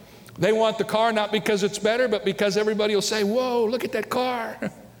 They want the car not because it's better, but because everybody will say, whoa, look at that car.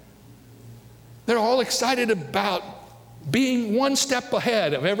 They're all excited about being one step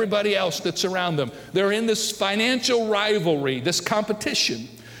ahead of everybody else that's around them. They're in this financial rivalry, this competition.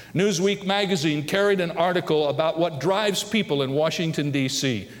 Newsweek magazine carried an article about what drives people in Washington,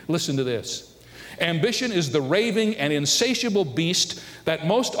 D.C. Listen to this. Ambition is the raving and insatiable beast that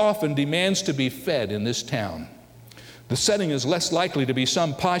most often demands to be fed in this town. The setting is less likely to be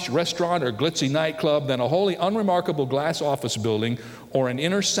some posh restaurant or glitzy nightclub than a wholly unremarkable glass office building or an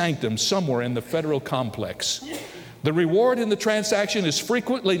inner sanctum somewhere in the federal complex. The reward in the transaction is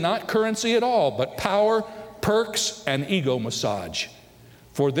frequently not currency at all, but power, perks, and ego massage.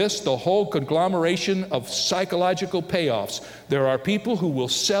 For this, the whole conglomeration of psychological payoffs. There are people who will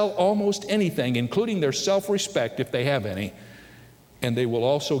sell almost anything, including their self-respect if they have any, and they will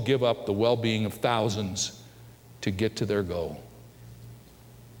also give up the well-being of thousands to get to their goal.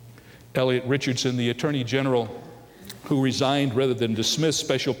 Elliot Richardson, the Attorney General who resigned rather than dismiss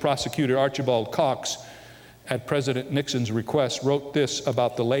Special Prosecutor Archibald Cox at President Nixon's request, wrote this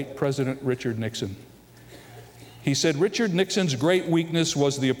about the late President Richard Nixon. He said, Richard Nixon's great weakness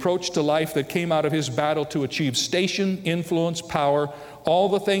was the approach to life that came out of his battle to achieve station, influence, power, all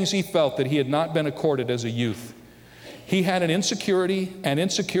the things he felt that he had not been accorded as a youth. He had an insecurity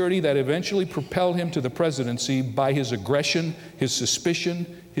that eventually propelled him to the presidency by his aggression, his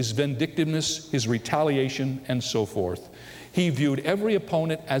suspicion, his vindictiveness, his retaliation, and so forth. He viewed every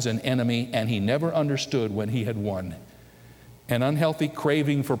opponent as an enemy, and he never understood when he had won. An unhealthy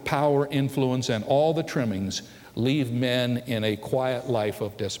craving for power, influence, and all the trimmings leave men in a quiet life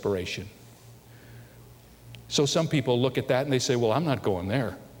of desperation. So some people look at that and they say, well, I'm not going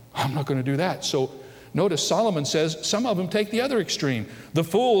there. I'm not going to do that. So notice Solomon says some of them take the other extreme. The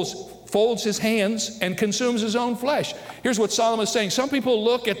fool folds his hands and consumes his own flesh. Here's what Solomon is saying. Some people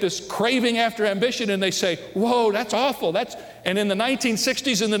look at this craving after ambition and they say, whoa, that's awful. And in the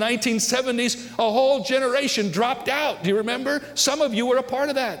 1960s and the 1970s, a whole generation dropped out. Do you remember? Some of you were a part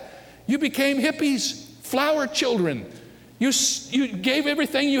of that. You became hippies, flower children. You gave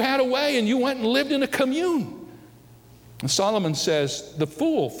everything you had away and you went and lived in a commune. And Solomon says, the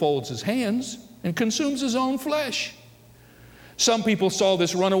fool folds his hands and consumes his own flesh. Some people saw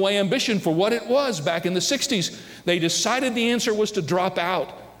this runaway ambition for what it was back in the 60s. They decided the answer was to drop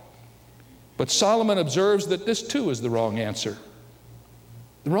out. But Solomon observes that this too is the wrong answer.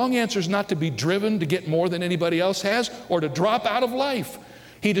 The wrong answer is not to be driven to get more than anybody else has or to drop out of life.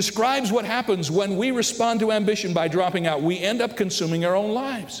 He describes what happens when we respond to ambition by dropping out. We end up consuming our own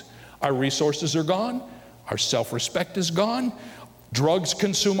lives. Our resources are gone. Our self-respect is gone. Drugs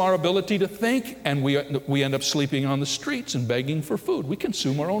consume our ability to think, and we end up sleeping on the streets and begging for food. We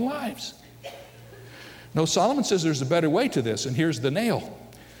consume our own lives. No, Solomon says there's a better way to this, and here's the nail.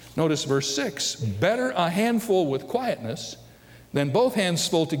 Notice verse 6. Better a handful with quietness than both hands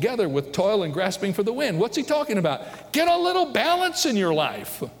full together with toil and grasping for the wind. What's he talking about? Get a little balance in your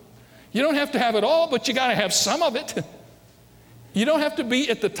life. You don't have to have it all, but you got to have some of it. You don't have to be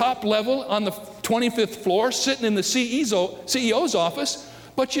at the top level on the 25th floor sitting in the CEO's office,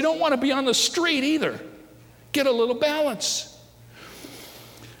 but you don't want to be on the street either. Get a little balance.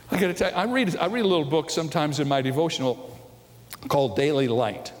 I got to tell you, I read a little book sometimes in my devotional called Daily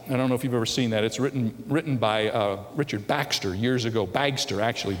Light. I don't know if you've ever seen that. It's written by Richard Baxter years ago. Bagster,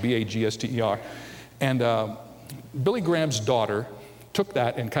 actually, B-A-G-S-T-E-R. And Billy Graham's daughter took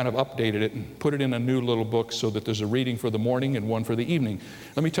that and kind of updated it and put it in a new little book so that there's a reading for the morning and one for the evening.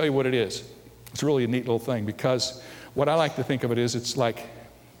 Let me tell you what it is. It's really a neat little thing because what I like to think of it is it's like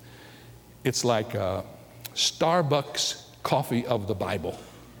Starbucks coffee of the Bible.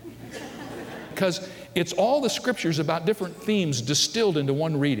 Because it's all the scriptures about different themes distilled into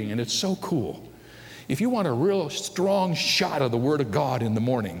one reading, and it's so cool. If you want a real strong shot of the Word of God in the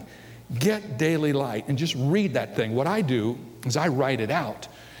morning, get Daily Light and just read that thing. What I do is I write it out.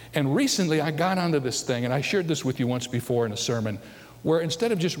 And recently I got onto this thing, and I shared this with you once before in a sermon, where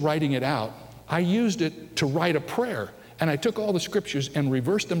instead of just writing it out, I used it to write a prayer. And I took all the scriptures and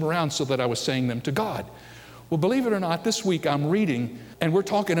reversed them around so that I was saying them to God. Well, believe it or not, this week I'm reading, and we're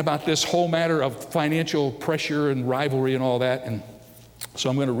talking about this whole matter of financial pressure and rivalry and all that. And so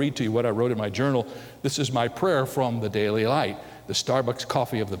I'm going to read to you what I wrote in my journal. This is my prayer from the Daily Light, the Starbucks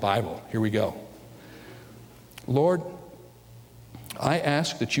coffee of the Bible. Here we go. Lord, I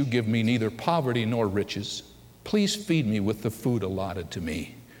ask that you give me neither poverty nor riches. Please feed me with the food allotted to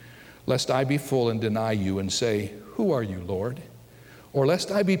me, lest I be full and deny you and say, who are you, Lord? Or lest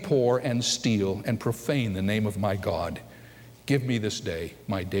I be poor and steal and profane the name of my God. Give me this day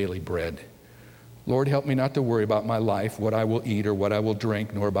my daily bread. Lord, help me not to worry about my life, what I will eat or what I will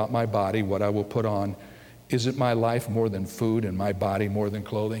drink, nor about my body, what I will put on. Isn't my life more than food and my body more than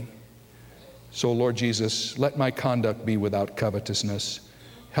clothing? So, Lord Jesus, let my conduct be without covetousness.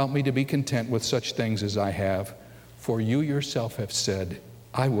 Help me to be content with such things as I have. For you yourself have said,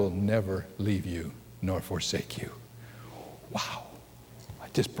 I will never leave you nor forsake you. Wow.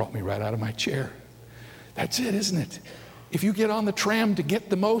 It just brought me right out of my chair. That's it, isn't it? If you get on the tram to get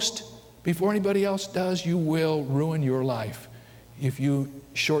the most before anybody else does, you will ruin your life. If you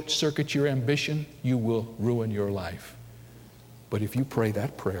short-circuit your ambition, you will ruin your life. But if you pray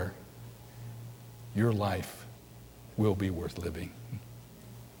that prayer, your life will be worth living.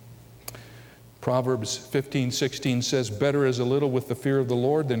 Proverbs 15:16 says, better is a little with the fear of the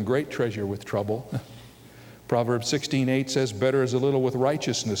Lord than great treasure with trouble. Proverbs 16:8 says, better is a little with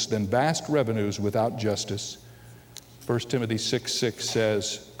righteousness than vast revenues without justice. 1 Timothy 6:6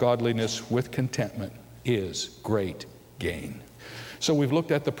 says, godliness with contentment is great gain. So we've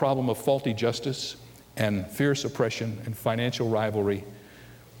looked at the problem of faulty justice and fierce oppression and financial rivalry.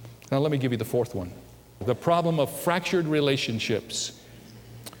 Now let me give you the fourth one. The problem of fractured relationships.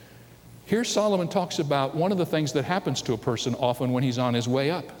 Here Solomon talks about one of the things that happens to a person often when he's on his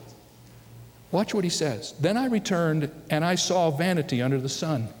way up. Watch what he says. Then I returned and I saw vanity under the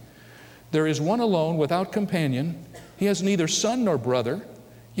sun. There is one alone without companion. He has neither son nor brother,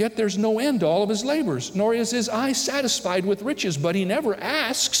 yet there's no end to all of his labors, nor is his eye satisfied with riches, but he never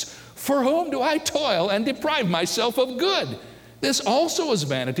asks, for whom do I toil and deprive myself of good? This also is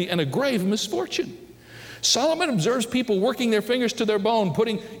vanity and a grave misfortune. Solomon observes people working their fingers to their bone,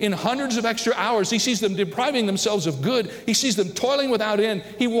 putting in hundreds of extra hours. He sees them depriving themselves of good. He sees them toiling without end.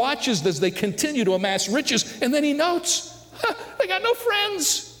 He watches as they continue to amass riches, and then he notes, they got no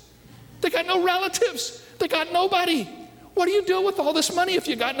friends. They got no relatives. They got nobody. What do you do with all this money if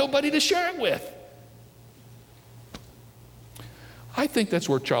you got nobody to share it with? I think that's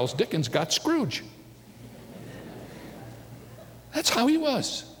where Charles Dickens got Scrooge. That's how he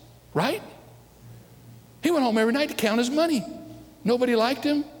was, right? He went home every night to count his money. Nobody liked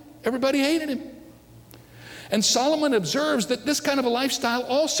him. Everybody hated him. And Solomon observes that this kind of a lifestyle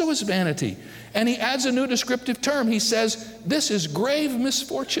also is vanity. And he adds a new descriptive term. He says, this is grave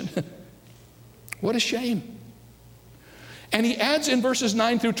misfortune. What a shame. And he adds in verses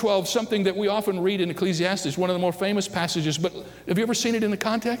 9 through 12 something that we often read in Ecclesiastes, one of the more famous passages, but have you ever seen it in the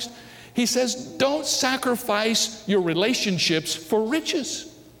context? He says, don't sacrifice your relationships for riches.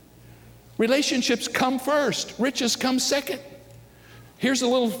 Relationships come first. Riches come second. Here's a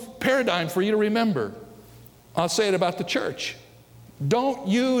little paradigm for you to remember. I'll say it about the church. Don't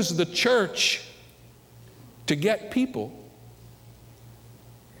use the church to get people.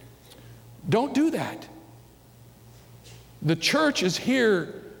 Don't do that. The church is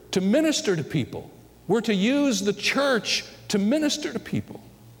here to minister to people. We're to use the church to minister to people.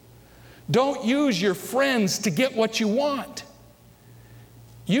 Don't use your friends to get what you want.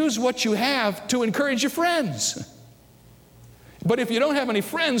 Use what you have to encourage your friends. But if you don't have any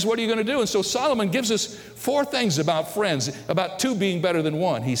friends, what are you going to do? And so Solomon gives us 4 things about friends, about 2 being better than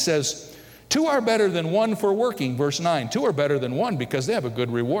 1. He says, 2 are better than 1 for working, verse 9. 2 are better than 1 because they have a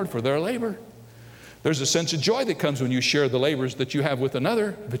good reward for their labor. There's a sense of joy that comes when you share the labors that you have with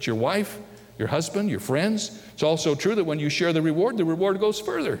another, if it's your wife, your husband, your friends. It's also true that when you share the reward goes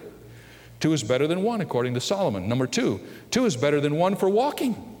further. 2 is better than 1, according to Solomon. Number 2 is better than 1 for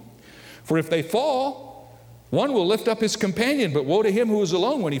walking. For if they fall, one will lift up his companion, but woe to him who is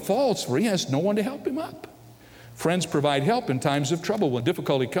alone when he falls, for he has no one to help him up. Friends provide help in times of trouble. When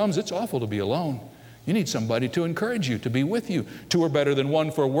difficulty comes, it's awful to be alone. You need somebody to encourage you, to be with you. 2 are better than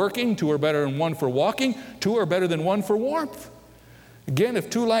 1 for working. 2 are better than 1 for walking. 2 are better than 1 for warmth. Again, if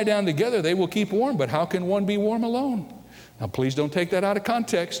 2 lie down together, they will keep warm, but how can 1 be warm alone? Now, please don't take that out of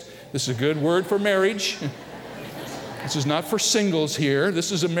context. This is a good word for marriage. This is not for singles here.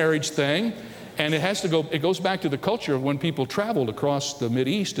 This is a marriage thing. And it goes back to the culture of when people traveled across the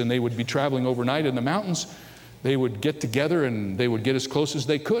Mideast and they would be traveling overnight in the mountains. They would get together and they would get as close as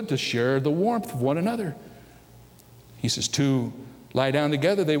they could to share the warmth of one another. He says, 2 lie down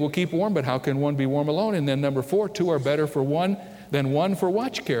together, they will keep warm, but how can 1 be warm alone? And then number 4, 2 are better for 1 than 1 for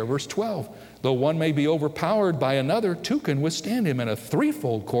watch care. Verse 12, though 1 may be overpowered by another, 2 can withstand him, and a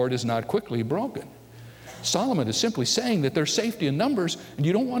threefold cord is not quickly broken. Solomon is simply saying that there's safety in numbers, and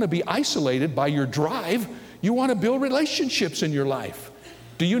you don't want to be isolated by your drive. You want to build relationships in your life.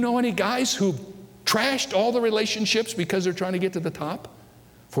 Do you know any guys who trashed all the relationships because they're trying to get to the top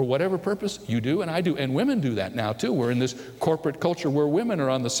for whatever purpose? You do, and I do, and women do that now too. We're in this corporate culture where women are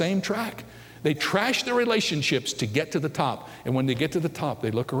on the same track. They trash their relationships to get to the top, and when they get to the top,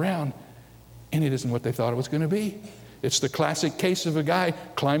 they look around, and it isn't what they thought it was going to be. It's the classic case of a guy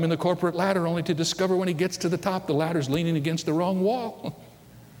climbing the corporate ladder only to discover when he gets to the top, the ladder's leaning against the wrong wall,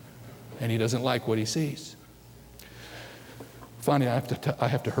 and he doesn't like what he sees. Finally, I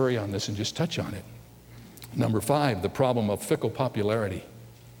have to hurry on this and just touch on it. Number 5, the problem of fickle popularity.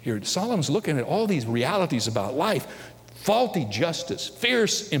 Here, Solomon's looking at all these realities about life: faulty justice,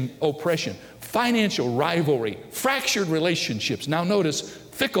 fierce oppression, financial rivalry, fractured relationships. Now notice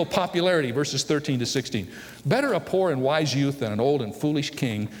fickle popularity, verses 13 to 16. Better a poor and wise youth than an old and foolish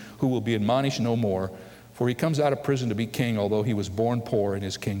king who will be admonished no more, for he comes out of prison to be king, although he was born poor in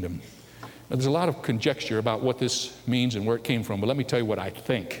his kingdom. Now, there's a lot of conjecture about what this means and where it came from, but let me tell you what I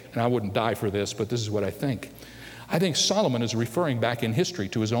think. And I wouldn't die for this, but this is what I think. I think Solomon is referring back in history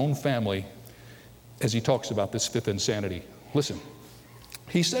to his own family as he talks about this fifth insanity. Listen,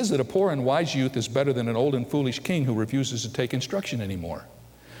 he says that a poor and wise youth is better than an old and foolish king who refuses to take instruction anymore.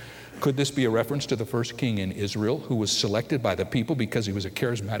 Could this be a reference to the first king in Israel who was selected by the people because he was a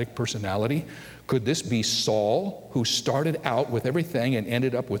charismatic personality? Could this be Saul, who started out with everything and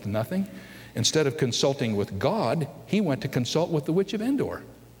ended up with nothing? Instead of consulting with God, he went to consult with the witch of Endor.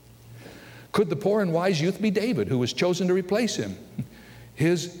 Could the poor and wise youth be David, who was chosen to replace him?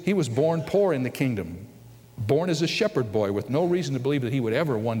 He was born poor in the kingdom, born as a shepherd boy with no reason to believe that he would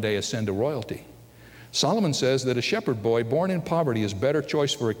ever one day ascend to royalty. Solomon says that a shepherd boy born in poverty is a better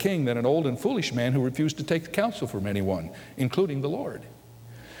choice for a king than an old and foolish man who refused to take counsel from anyone, including the Lord.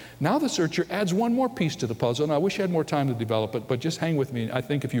 Now the searcher adds one more piece to the puzzle, and I wish I had more time to develop it, but just hang with me. I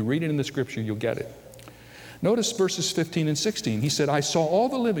think if you read it in the scripture, you'll get it. Notice verses 15 and 16. He said, I saw all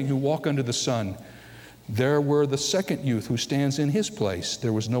the living who walk under the sun. There were the second youth who stands in his place.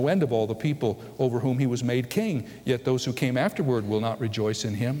 There was no end of all the people over whom he was made king, yet those who came afterward will not rejoice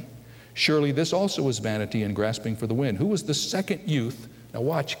in him. Surely this also was vanity and grasping for the wind. Who was the second youth? Now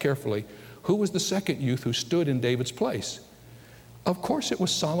watch carefully. Who was the second youth who stood in David's place? Of course it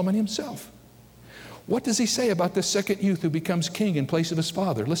was Solomon himself. What does he say about this second youth who becomes king in place of his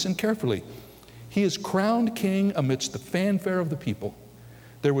father? Listen carefully. He is crowned king amidst the fanfare of the people.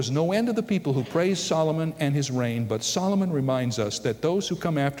 There was no end of the people who praised Solomon and his reign, but Solomon reminds us that those who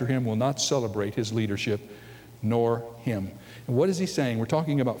come after him will not celebrate his leadership, nor him. And what is he saying? We're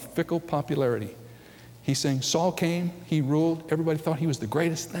talking about fickle popularity. He's saying Saul came, he ruled, everybody thought he was the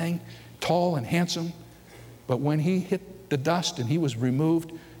greatest thing, tall and handsome. But when he hit the dust and he was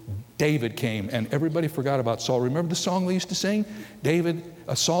removed, David came, and everybody forgot about Saul. Remember the song they used to sing?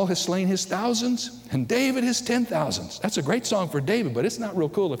 Saul has slain his thousands, and David his 10,000s. That's a great song for David, but it's not real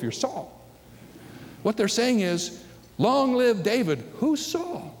cool if you're Saul. What they're saying is, long live David. Who's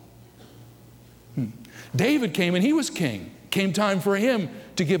Saul? David came and he was king. Came time for him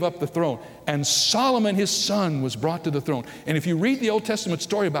to give up the throne. And Solomon, his son, was brought to the throne. And if you read the Old Testament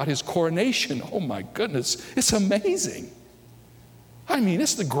story about his coronation, oh my goodness, it's amazing. I mean,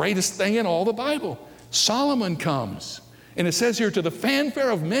 it's the greatest thing in all the Bible. Solomon comes. And it says here, to the fanfare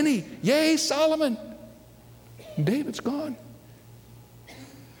of many, yea, Solomon. And David's gone.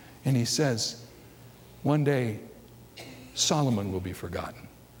 And he says, one day, Solomon will be forgotten.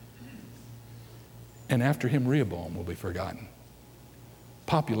 And after him, Rehoboam will be forgotten.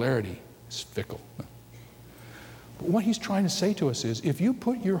 Popularity is fickle. But what he's trying to say to us is, if you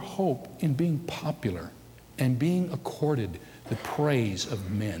put your hope in being popular and being accorded the praise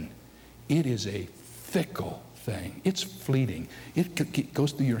of men, it is a fickle thing. It's fleeting. It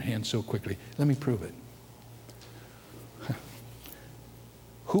goes through your hands so quickly. Let me prove it.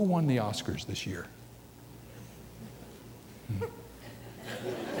 Who won the Oscars this year?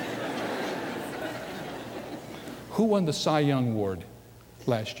 Who won the Cy Young Award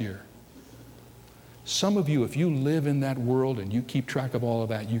last year? Some of you, if you live in that world and you keep track of all of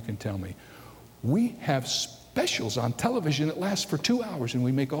that, you can tell me. We have specials on television that last for 2 hours, and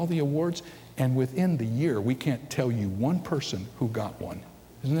we make all the awards, and within the year, we can't tell you one person who got one.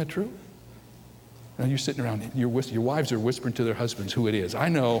 Isn't that true? Now you're sitting around, your wives are whispering to their husbands who it is. I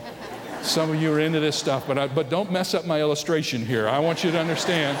know some of you are into this stuff, but don't mess up my illustration here. I want you to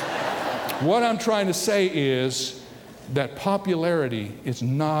understand. What I'm trying to say is that popularity is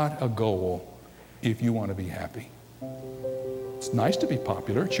not a goal if you want to be happy. It's nice to be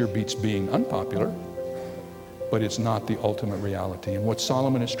popular. It sure beats being unpopular. But it's not the ultimate reality. And what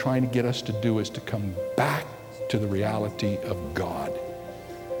Solomon is trying to get us to do is to come back to the reality of God.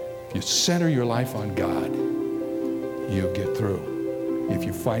 If you center your life on God, you'll get through. If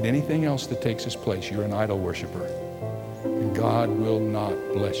you find anything else that takes its place, you're an idol worshiper. And God will not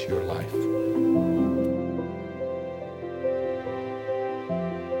bless your life.